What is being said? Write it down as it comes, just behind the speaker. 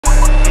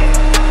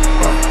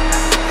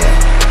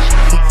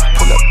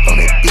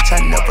bitch,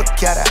 I never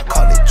got out,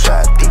 call it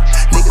drive-thru.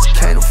 Niggas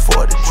can't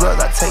afford the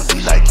drugs, I take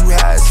me like you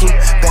high as you.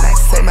 Bet I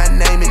say my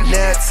name and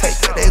they'll take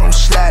it, they gon'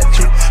 slide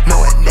you.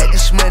 Knowing that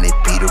this money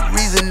be the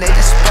reason they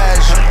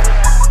despise you.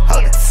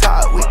 Hold the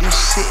top with this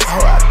shit,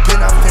 ho, I been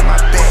off in my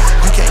bed.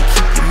 You can't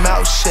keep your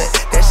mouth shut,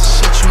 that's the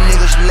shit you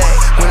niggas lack.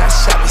 When I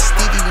shot with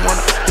Stevie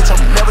Wonder, bitch, I'm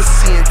never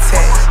seeing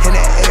tag. And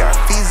that AR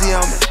Feezy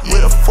on me,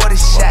 with a 40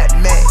 shot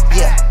mag,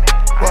 yeah.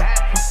 Well,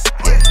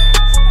 yeah,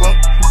 well,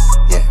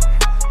 yeah,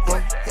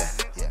 well, yeah,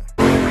 yeah.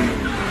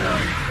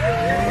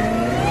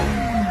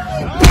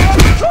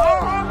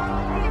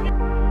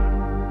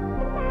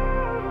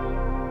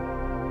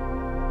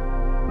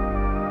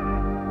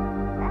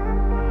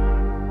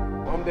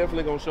 I'm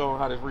definitely gonna show them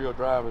how this real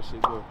driving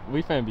shit goes.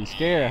 We finna be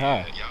scared,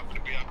 huh?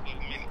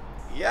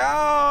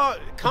 Y'all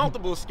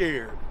comfortable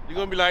scared. You're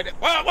gonna be like,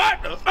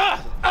 what the?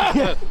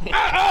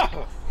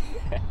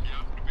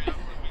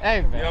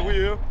 Hey, man. Yeah, we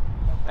here.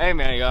 Hey,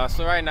 man, y'all.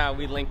 So right now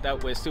we linked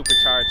up with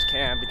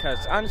SuperchargedKam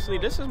because honestly,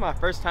 this is my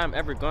first time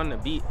ever going to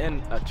be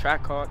in a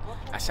Trackhawk.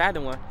 I sat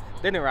in one,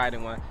 didn't ride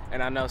in one,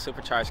 and I know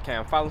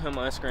SuperchargedKam. Follow him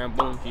on Instagram.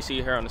 Boom, you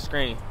see here on the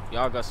screen.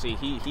 Y'all go see.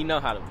 He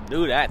know how to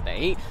do that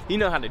thing. He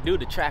know how to do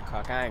the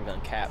Trackhawk. I ain't gonna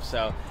cap.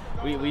 So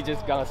we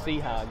just gonna see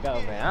how it go,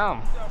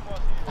 man.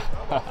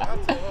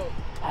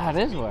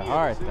 This was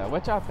hard though.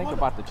 What y'all think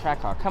about the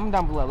Trackhawk? Comment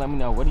down below. Let me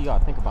know. What do y'all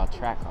think about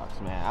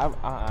Trackhawks, man?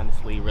 I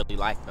honestly really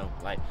like them.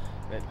 Like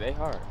they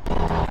hard.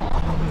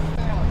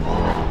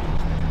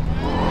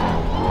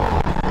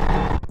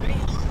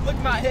 Look,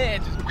 my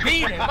head just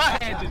beating. My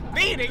head just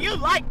beating. You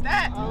like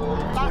that?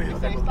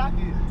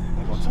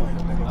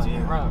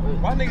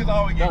 Why niggas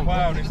always get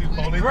quiet when they see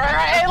police?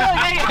 Right.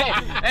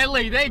 Hey,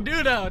 look, they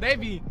do though. They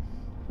be.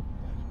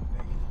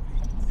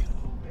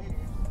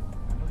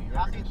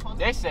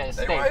 They said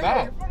stay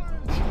back.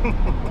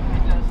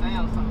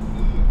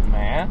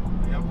 Man.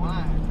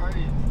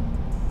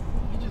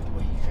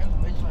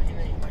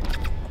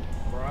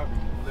 Bro, I be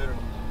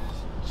literally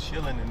just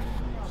chilling in this.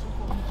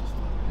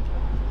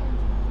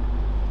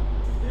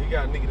 Yeah, you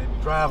got a nigga that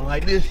be driving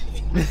like this.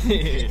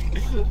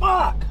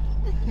 Fuck!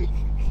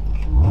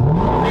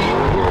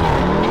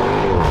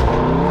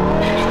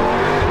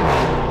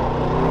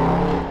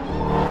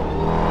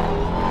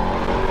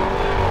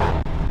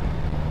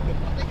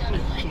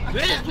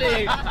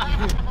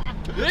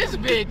 This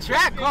big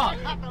Trackhawk.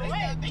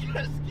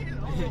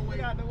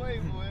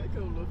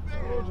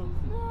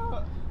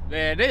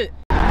 Man, this.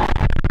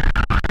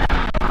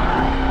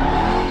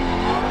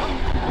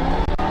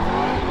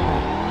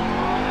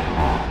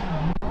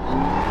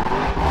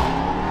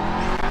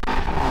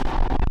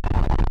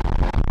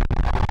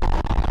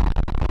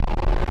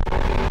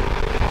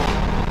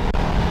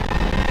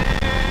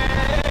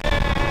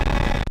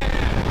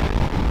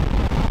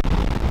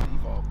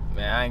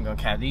 Man, I ain't gonna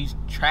cap, these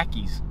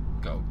trackies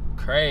go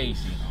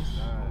crazy.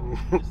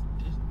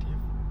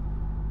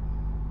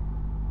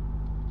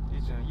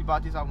 You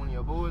bought this off one of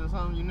your boys or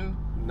something you knew?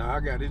 Nah, I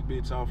got this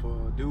bitch off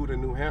a dude in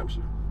New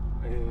Hampshire.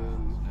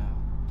 And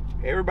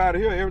everybody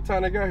here, every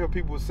time they got here,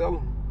 people would sell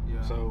them.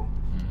 Yeah. So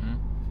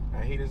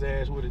I hit his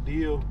ass with a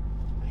deal.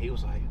 And he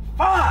was like,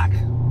 fuck!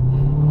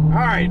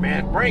 All right,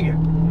 man, bring it.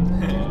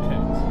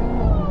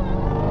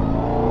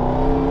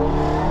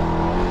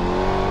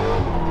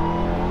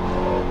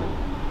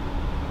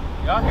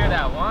 Y'all hear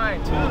that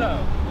whine too,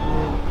 though.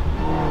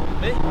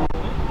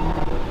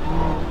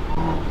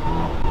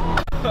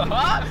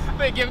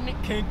 They giving me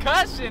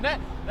concussion.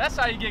 That's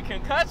how you get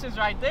concussions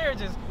right there.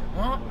 Just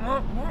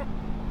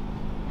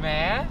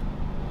man.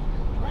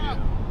 Yeah.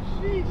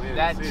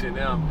 That's it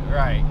now.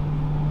 Right.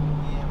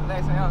 Yeah,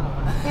 relax, I don't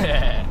know.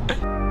 Yeah.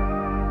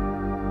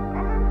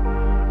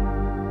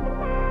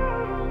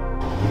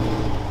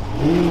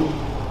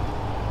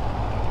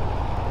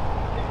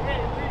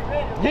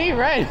 He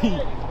ready.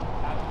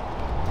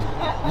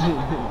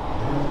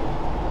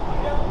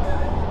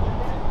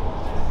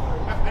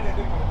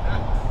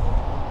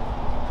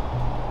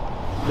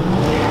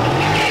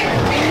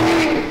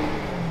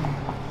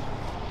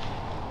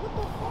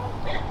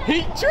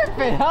 He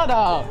tripping, hold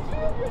on.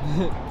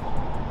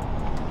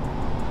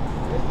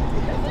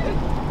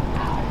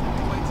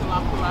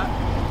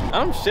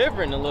 I'm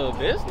shivering a little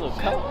bit. It's a little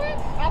cold.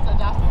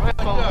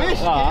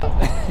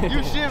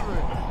 You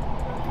shivering.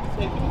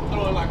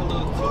 Throwing like a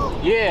little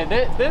tube. Yeah,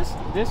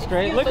 this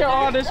straight. Look at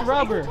all this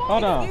rubber.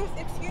 Hold on.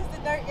 Excuse the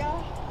dirt,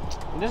 y'all.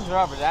 This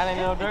rubber, that ain't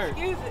no dirt.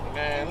 Excuse it.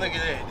 Man, look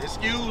at that.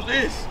 Excuse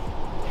this.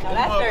 No,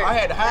 that's dirt. I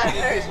had to hide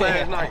this bitch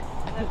last night.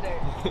 That's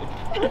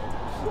dirt.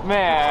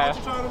 Man. What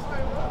you trying to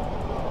say, bro?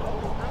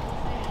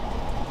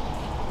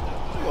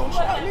 You You gonna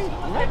shot me?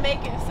 must been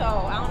making so.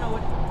 I don't know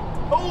what.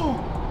 Who?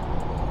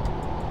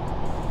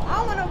 I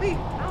don't want no beef. I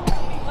don't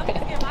want no beef. Let me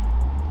get my.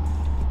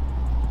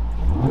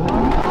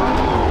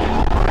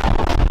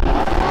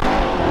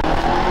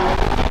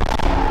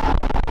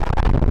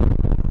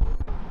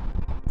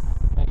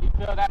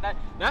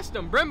 That's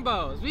them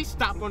Brimbos. We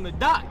stop on the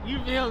dock.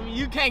 You feel me?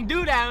 You can't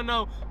do that on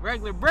no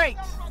regular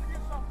brakes.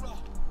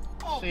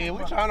 Shit,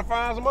 we trying to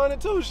find some money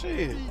too,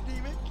 shit.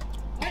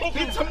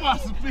 He talking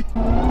about some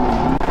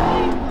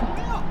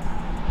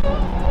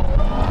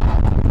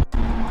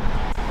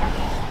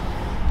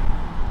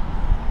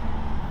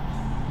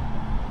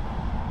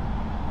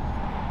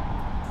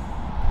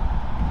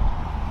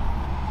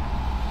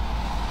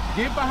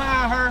Get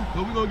behind her,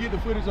 but we're gonna get the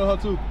footage of her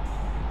too.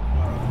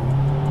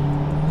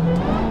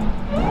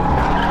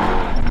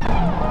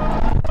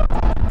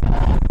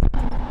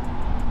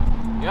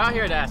 Y'all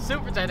hear that?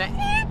 Supercharged.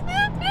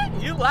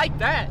 You like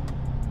that?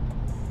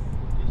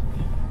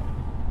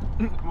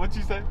 What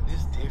you say?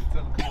 It's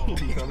different. Come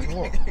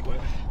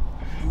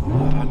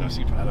on. I know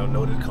she probably don't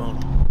know this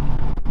corner.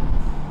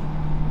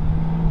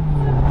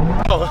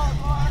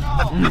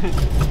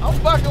 I'm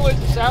fucking with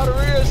you, shout the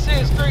real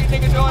shit. Street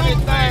nigga doing his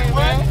thing,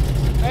 man.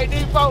 Hey,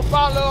 these folks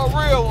follow a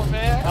real one,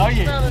 man. Oh,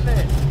 yeah.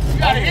 That. You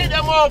gotta hit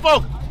that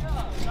motherfucker.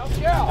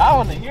 Yeah. I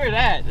want to hear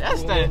that.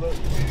 That's the.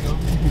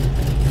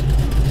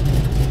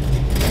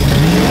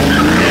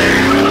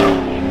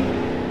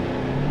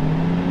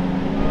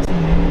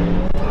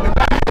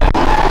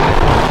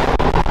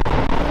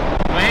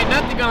 Well, ain't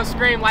nothing gonna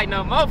scream like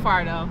no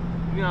mopar though.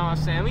 You know what I'm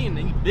saying? We in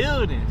the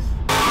buildings.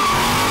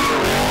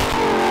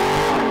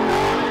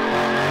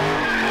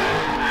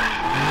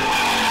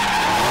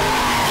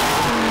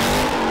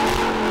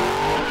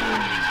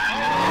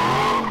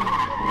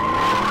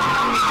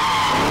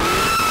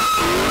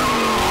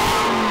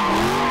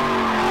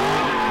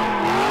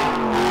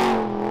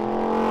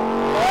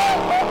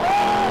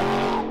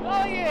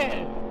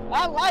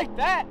 I like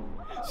that.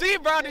 She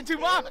brought it to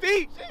my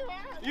feet.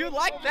 You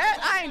like that?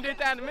 I ain't did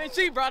that in a minute.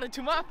 She brought it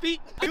to my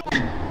feet.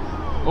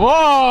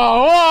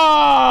 Whoa,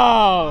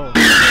 whoa.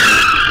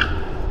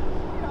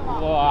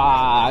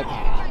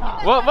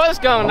 Whoa. What's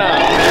going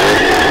on?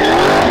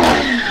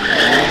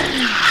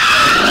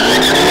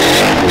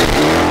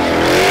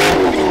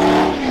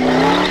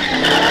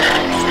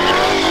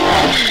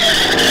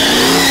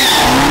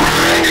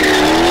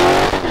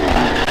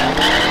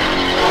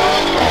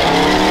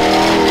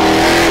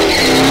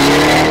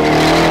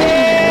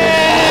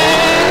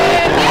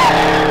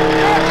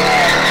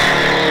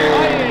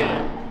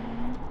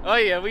 Oh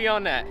yeah, we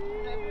on that.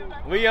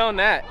 We on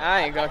that.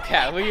 I ain't gonna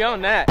cap. We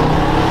on that. This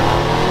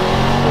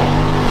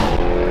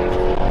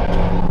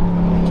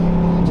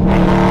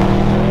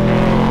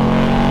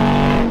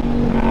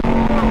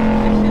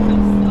shit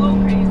is so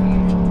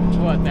crazy.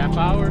 What, that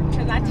power?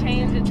 Because I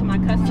changed it to my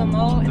custom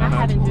mode and I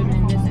haven't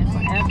driven this in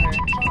forever.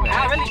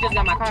 I really just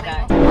got my car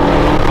back.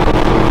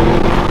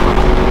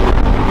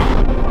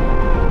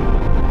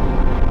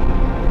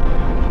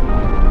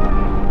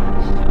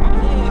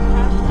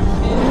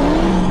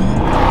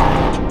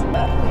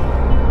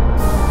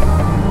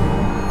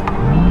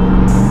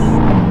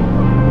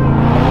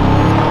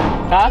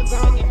 Huh?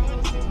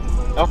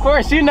 Of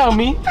course, you know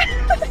me.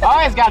 I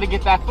always got to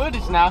get that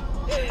footage now.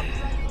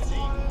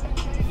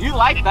 You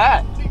like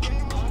that?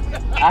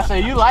 I say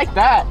you like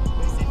that.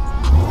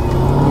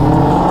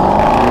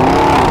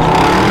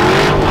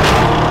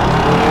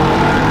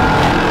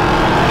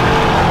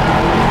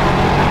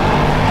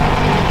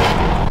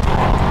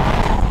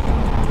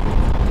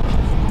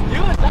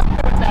 You was up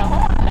there with that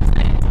horn.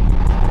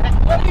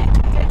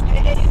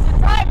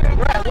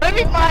 Let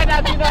me find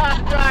out you know how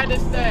to drive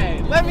this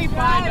thing. Let me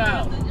find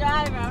out. The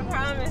driver, I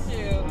promise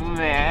you.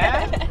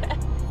 Man.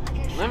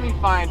 Let me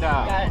find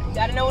out.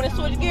 Gotta know when to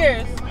switch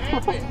gears.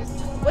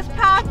 What's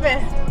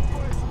poppin'?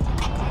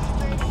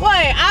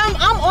 Wait, I'm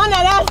on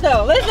that ass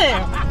though.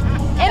 Listen,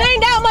 it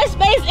ain't that much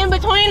space in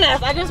between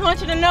us. I just want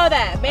you to know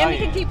that. Baby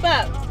can keep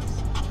up.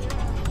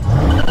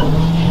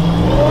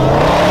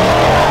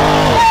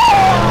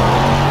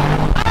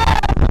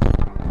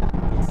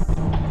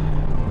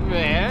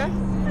 Man.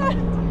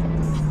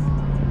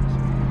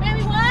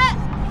 Baby what?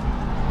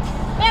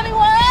 Baby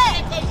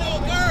what?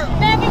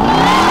 Baby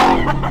what?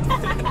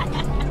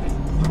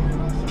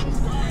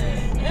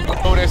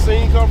 Where that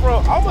scene come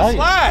from? I'ma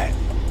slide.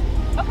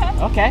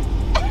 Okay.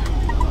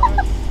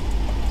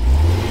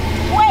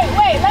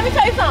 Wait, let me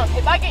tell you something.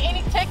 If I get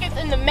any tickets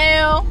in the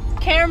mail,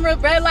 camera,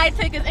 red light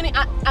tickets,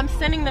 I'm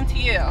sending them to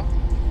you.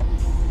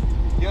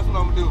 Guess what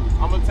I'm gonna do?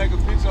 I'm gonna take a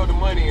picture of the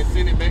money and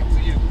send it back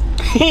to you.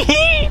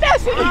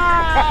 That's it.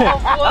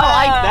 Wow.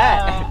 I like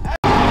that.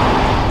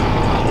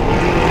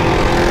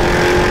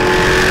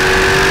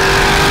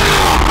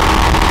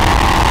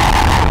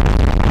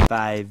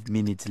 5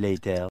 minutes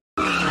later.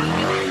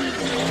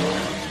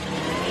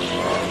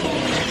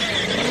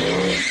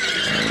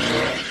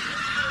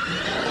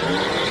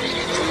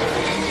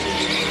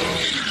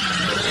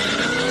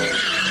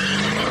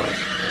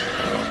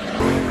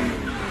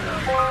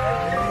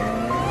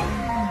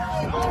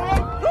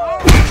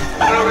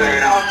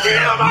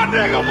 Kill my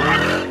nigga, bro.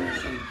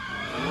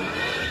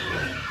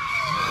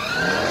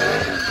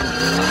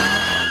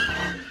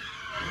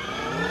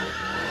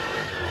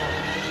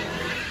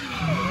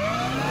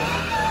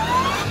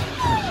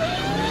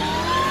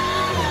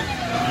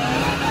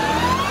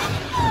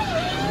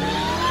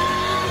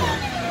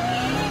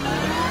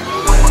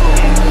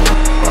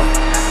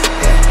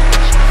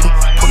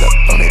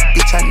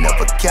 I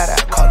never got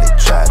out, call it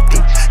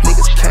drive-through.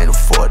 Niggas can't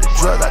afford the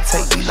drugs, I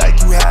take me like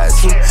you had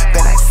to.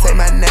 Ben I say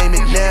my name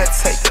and they'll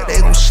take it, they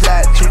gon'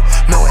 slide through.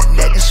 Knowing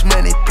that this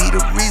money be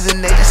the reason